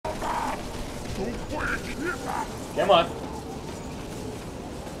Come on.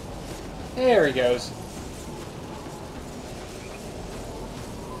 There he goes.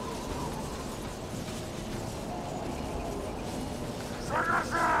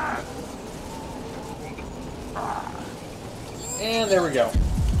 And there we go.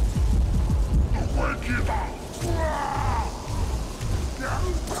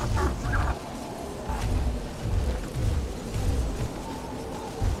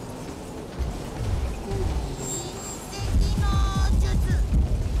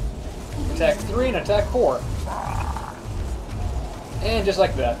 Attack 3 and attack 4. And just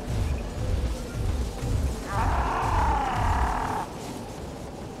like that.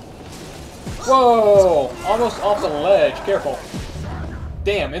 Whoa! Almost off the ledge. Careful.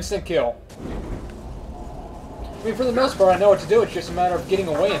 Damn, instant kill. I mean, for the most part, I know what to do. It's just a matter of getting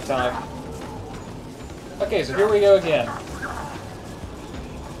away in time. Okay, so here we go again.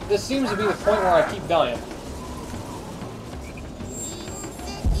 This seems to be the point where I keep dying.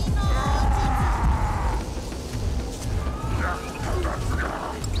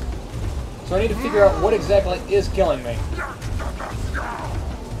 So I need to figure out what exactly is killing me.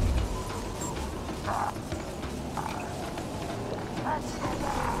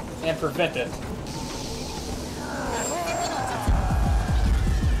 And prevent it.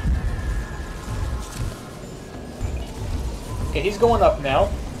 Okay, he's going up now.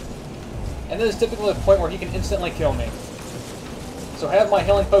 And this is typically the point where he can instantly kill me. So have my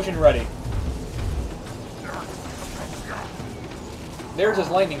healing potion ready. There's his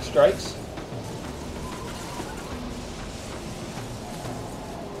lightning strikes.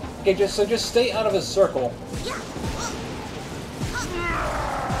 Okay, just stay out of his circle.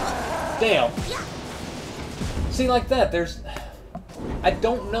 Damn. See, like that, I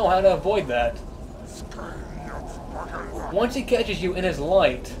don't know how to avoid that. Once he catches you in his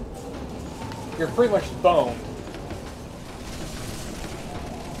light, you're pretty much boned.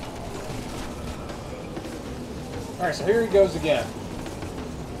 Alright, so here he goes again.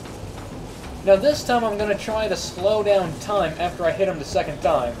 Now this time I'm going to try to slow down time after I hit him the second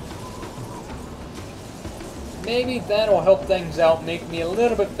time. Maybe that'll help things out, make me a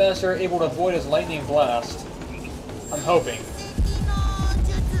little bit faster able to avoid his lightning blast. I'm hoping.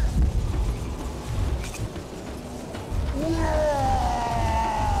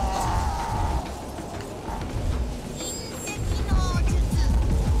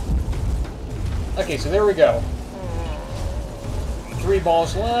 Okay, so there we go. 3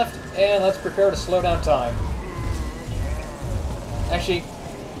 balls left, and let's prepare to slow down time. Actually,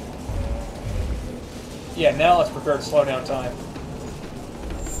 yeah, now let's prepare to slow down time.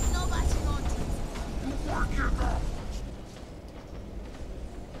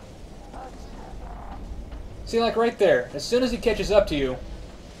 See, like right there, as soon as he catches up to you,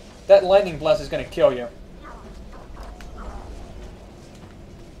 that lightning blast is going to kill you.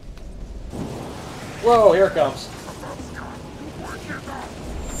 Whoa, here it comes.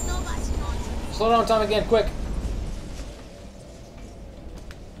 Slow down time again, quick.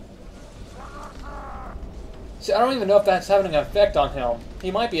 See, I don't even know if that's having an effect on him.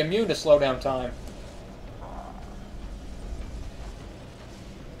 He might be immune to slow down time.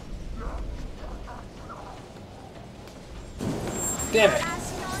 Damn it.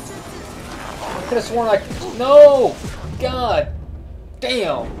 I could have sworn I... No! God!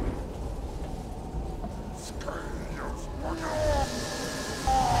 Damn!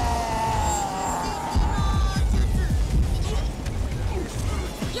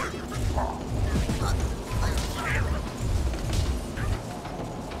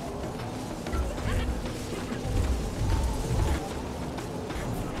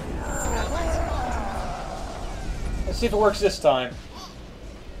 Let's see if it works this time.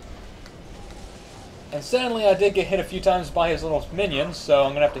 And sadly, I did get hit a few times by his little minions, so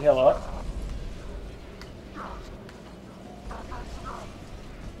I'm going to have to heal up.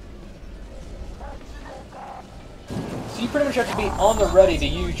 So you pretty much have to be on the ready to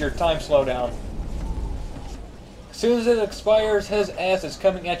use your time slowdown. As soon as it expires, his ass is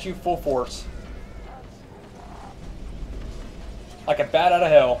coming at you full force. Like a bat out of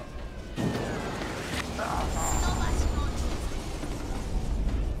hell.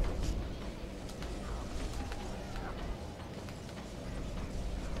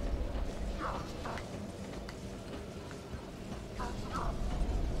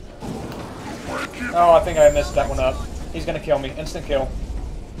 Oh, I think I messed that one up. He's gonna kill me. Instant kill.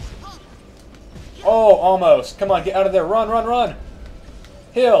 Oh, almost. Come on, get out of there. Run, run, run!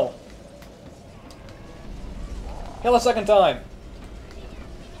 Heal! Heal a second time.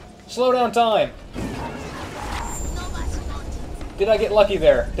 Slow down time. Did I get lucky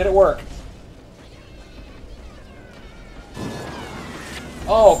there? Did it work?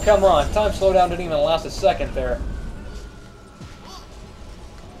 Oh, come on. Time slowdown didn't even last a second there.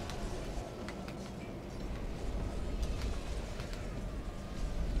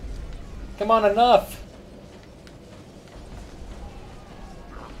 Come on, enough.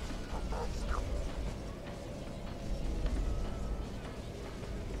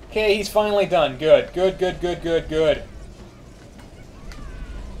 Okay, he's finally done. Good. Good, good, good, good, good.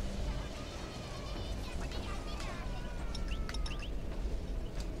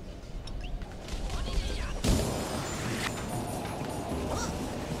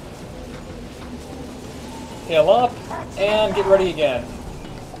 Heal up, and get ready again.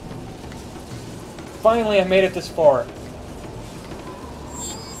 Finally, I made it this far.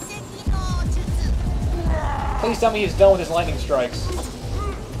 Please tell me he's done with his lightning strikes.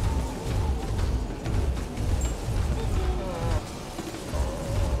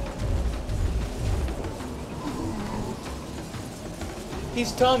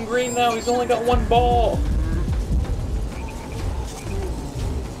 He's Tom Green now, he's only got one ball.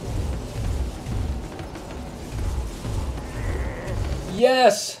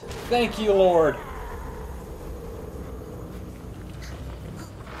 Yes! Thank you, Lord.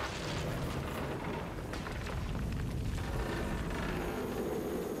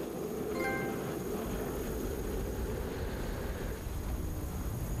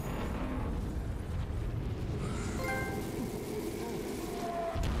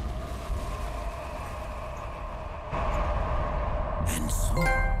 And so,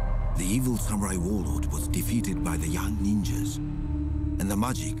 the evil samurai warlord was defeated by the young ninjas, and the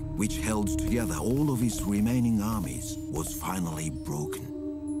magic which held together all of his remaining armies was finally broken.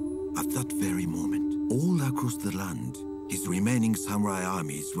 At that very moment, all across the land, his remaining samurai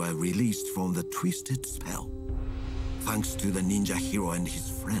armies were released from the twisted spell. Thanks to the ninja hero and his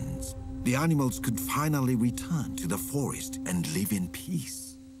friends, the animals could finally return to the forest and live in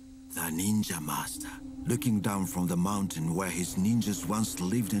peace. The ninja master, looking down from the mountain where his ninjas once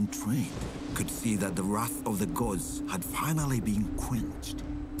lived and trained, could see that the wrath of the gods had finally been quenched.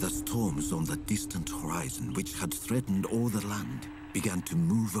 The storms on the distant horizon, which had threatened all the land, began to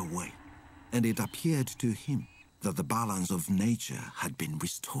move away, and it appeared to him that the balance of nature had been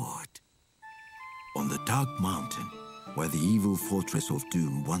restored. On the dark mountain, where the evil fortress of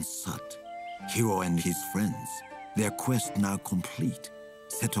Doom once sat, Hero and his friends, their quest now complete,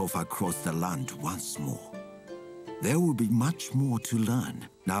 set off across the land once more. There will be much more to learn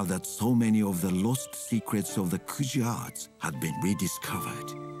now that so many of the lost secrets of the Kuji arts had been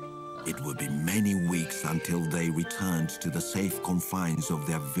rediscovered. It would be many weeks until they returned to the safe confines of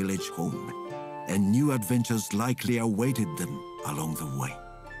their village home, and new adventures likely awaited them along the way.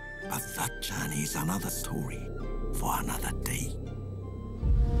 But that journey is another story for another day.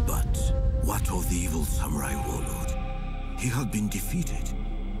 But what of the evil samurai warlord? He had been defeated.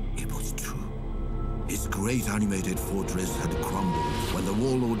 It was true. His great animated fortress had crumbled when the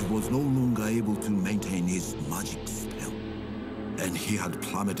warlord was no longer able to maintain his magic spell, and he had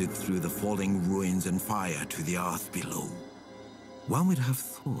plummeted through the falling ruins and fire to the earth below. One would have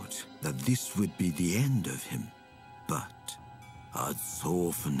thought that this would be the end of him, but as so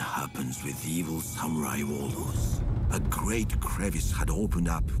often happens with evil samurai warlords, a great crevice had opened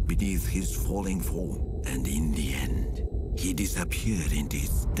up beneath his falling form, and in the end, he disappeared into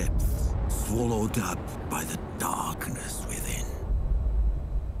its depths, swallowed up by the darkness within.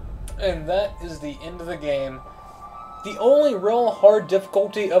 And that is the end of the game. The only real hard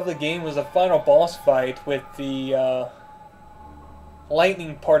difficulty of the game was the final boss fight with the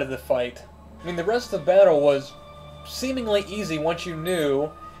lightning part of the fight. I mean, the rest of the battle was seemingly easy once you knew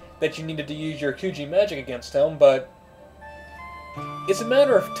that you needed to use your Kuji magic against him, but it's a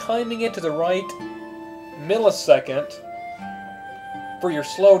matter of timing it to the right millisecond for your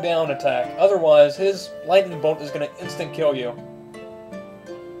slow down attack. Otherwise, his lightning bolt is going to instant kill you.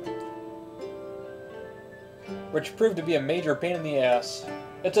 Which proved to be a major pain in the ass.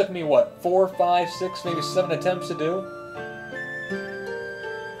 It took me, what, 4, 5, 6, maybe 7 attempts to do?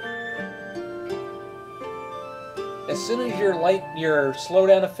 As soon as your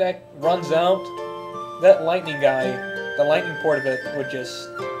slowdown effect runs out, that lightning guy, the lightning port of it, would just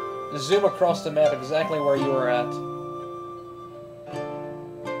zoom across the map exactly where you were at.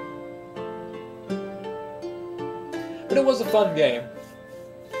 But it was a fun game.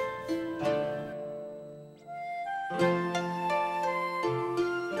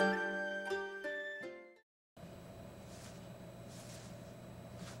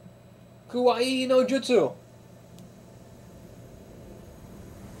 Kawaii no Jutsu.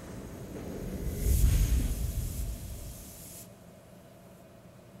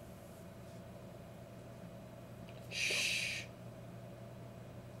 Shh.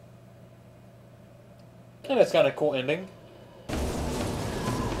 And that's kind of a cool ending.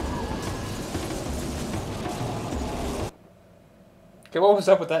 Okay, what was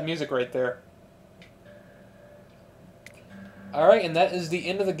up with that music right there? Alright, and that is the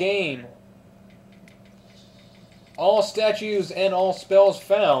end of the game. All statues and all spells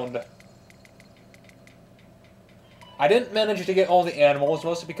found. I didn't manage to get all the animals,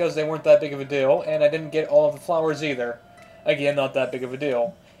 mostly because they weren't that big of a deal, and I didn't get all of the flowers either. Again, not that big of a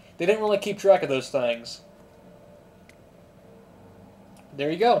deal. They didn't really keep track of those things. There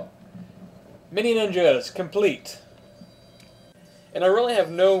you go. Mini Ninjas, complete. And I really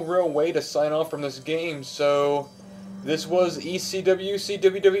have no real way to sign off from this game, so this was ECW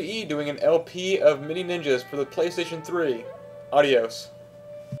CWWE doing an LP of Mini Ninjas for the PlayStation 3. Adios.